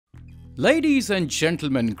Ladies and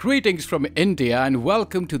gentlemen, greetings from India and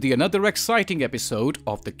welcome to another exciting episode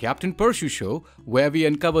of the Captain Parshu Show, where we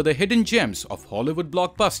uncover the hidden gems of Hollywood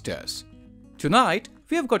blockbusters. Tonight,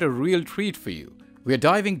 we have got a real treat for you. We are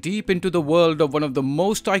diving deep into the world of one of the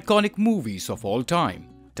most iconic movies of all time,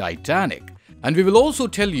 Titanic. And we will also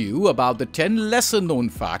tell you about the 10 lesser known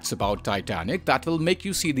facts about Titanic that will make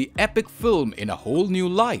you see the epic film in a whole new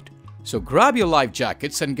light. So grab your life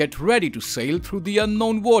jackets and get ready to sail through the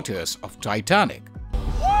unknown waters of Titanic.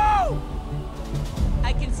 Whoa!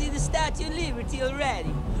 I can see the Statue of Liberty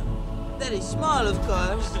already. That is small, of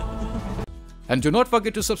course. And do not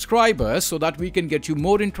forget to subscribe us so that we can get you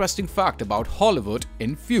more interesting fact about Hollywood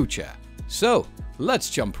in future. So, let's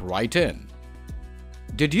jump right in.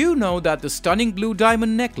 Did you know that the stunning blue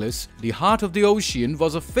diamond necklace, the heart of the ocean,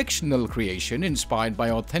 was a fictional creation inspired by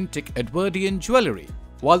authentic Edwardian jewelry?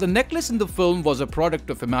 While the necklace in the film was a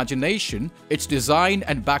product of imagination, its design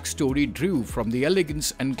and backstory drew from the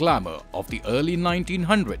elegance and glamour of the early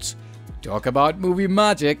 1900s. Talk about movie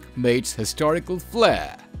magic meets historical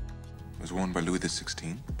flair. It was worn by Louis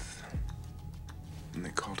XVI, and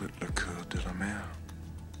they called it Le Coeur de la Mer.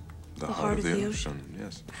 The heart of the ocean,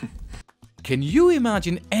 yes. Can you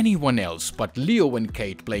imagine anyone else but Leo and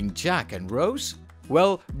Kate playing Jack and Rose?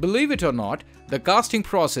 Well, believe it or not, the casting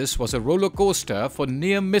process was a roller coaster for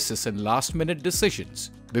near misses and last-minute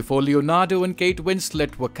decisions. Before Leonardo and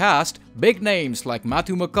KateWinslet were cast, big names like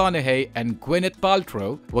Matthew McConaughey and Gwyneth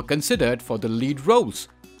Paltrow were considered for the lead roles.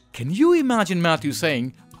 Can you imagine Matthew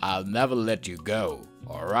saying, "I'll never let you go.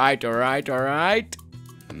 Alright, alright, alright."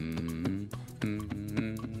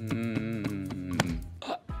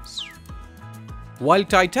 While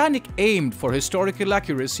Titanic aimed for historical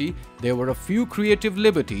accuracy, there were a few creative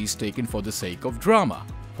liberties taken for the sake of drama.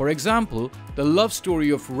 For example, the love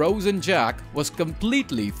story of Rose and Jack was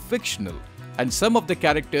completely fictional, and some of the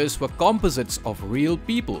characters were composites of real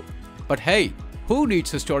people. But hey, who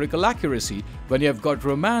needs historical accuracy when you have got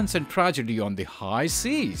romance and tragedy on the high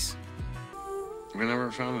seas? We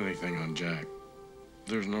never found anything on Jack.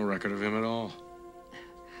 There's no record of him at all.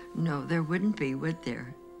 No, there wouldn't be, would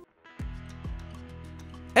there?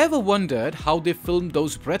 Ever wondered how they filmed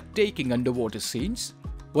those breathtaking underwater scenes?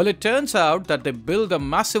 Well, it turns out that they built a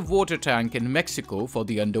massive water tank in Mexico for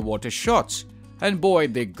the underwater shots. And boy,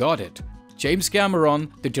 they got it. James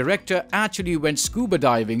Cameron, the director, actually went scuba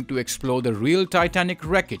diving to explore the real Titanic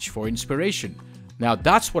wreckage for inspiration. Now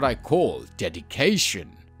that's what I call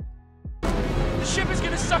dedication. The ship is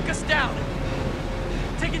gonna suck us down.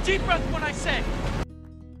 Take a deep breath when I say.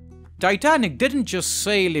 Titanic didn't just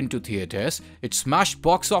sail into theaters, it smashed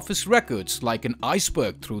box office records like an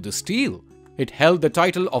iceberg through the steel. It held the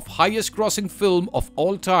title of highest grossing film of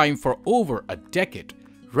all time for over a decade,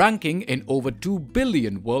 ranking in over 2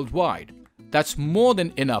 billion worldwide. That's more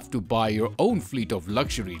than enough to buy your own fleet of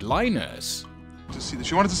luxury liners.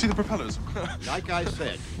 She wanted to see the propellers. Like I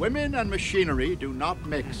said, women and machinery do not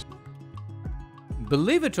mix.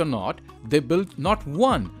 Believe it or not, they built not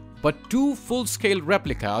one, but 2 full-scale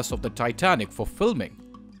replicas of the Titanic for filming.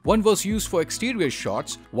 One was used for exterior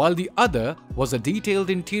shots, while the other was a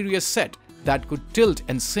detailed interior set that could tilt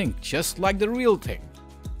and sink just like the real thing.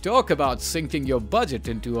 Talk about sinking your budget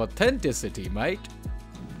into authenticity, mate.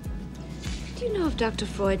 Do you know of Dr.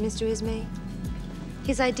 Freud, Mr. Ismay?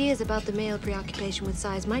 His ideas about the male preoccupation with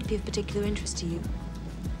size might be of particular interest to you.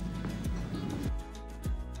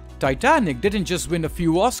 Titanic didn't just win a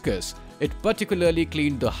few Oscars, it particularly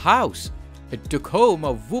cleaned the house. It took home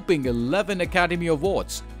a whopping 11 Academy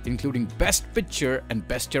Awards, including Best Picture and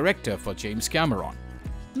Best Director for James Cameron.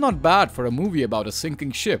 Not bad for a movie about a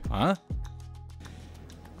sinking ship, huh?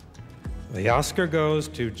 The Oscar goes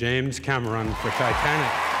to James Cameron for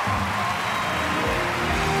Titanic.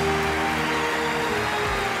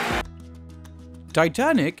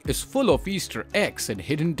 Titanic is full of Easter eggs and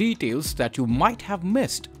hidden details that you might have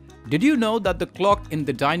missed. Did you know that the clock in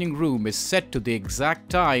the dining room is set to the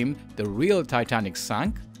exact time the real Titanic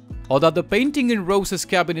sank? Or that the painting in Rose's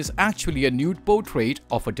cabin is actually a nude portrait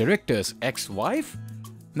of a director's ex-wife?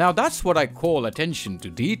 Now that's what I call attention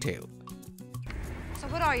to detail. So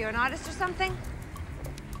what are you, an artist or something?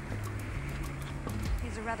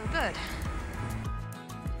 These are rather good.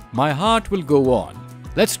 My heart will go on.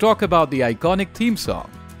 Let's talk about the iconic theme song,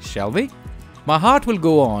 shall we? My Heart Will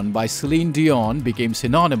Go On by Celine Dion became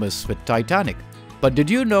synonymous with Titanic. But did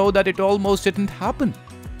you know that it almost didn't happen?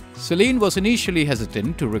 Celine was initially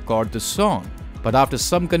hesitant to record the song, but after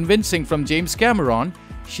some convincing from James Cameron,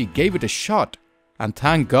 she gave it a shot. And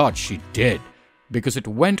thank God she did, because it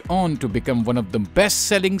went on to become one of the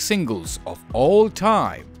best-selling singles of all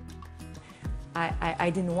time.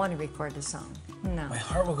 I didn't want to record the song. No. My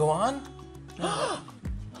heart will go on?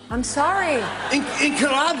 I'm sorry.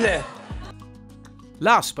 Incredible!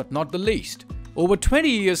 Last but not the least, over 20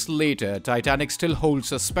 years later, Titanic still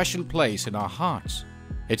holds a special place in our hearts.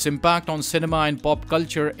 Its impact on cinema and pop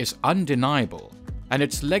culture is undeniable, and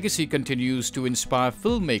its legacy continues to inspire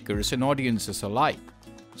filmmakers and audiences alike.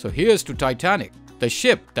 So here's to Titanic, the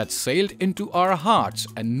ship that sailed into our hearts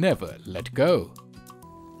and never let go.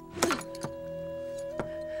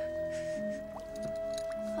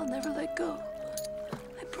 I'll never let go.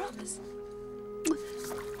 I promise.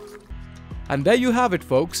 And there you have it,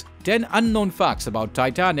 folks. 10 unknown facts about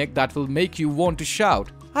Titanic that will make you want to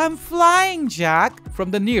shout, "I'm flying, Jack!"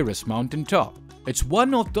 from the nearest mountaintop. It's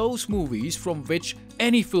one of those movies from which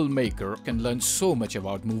any filmmaker can learn so much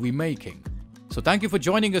about movie making. So thank you for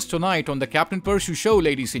joining us tonight on the Captain Parshu Show,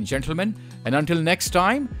 ladies and gentlemen. And until next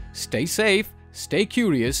time, stay safe, stay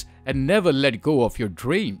curious, and never let go of your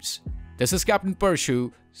dreams. This is Captain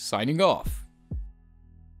Parshu signing off.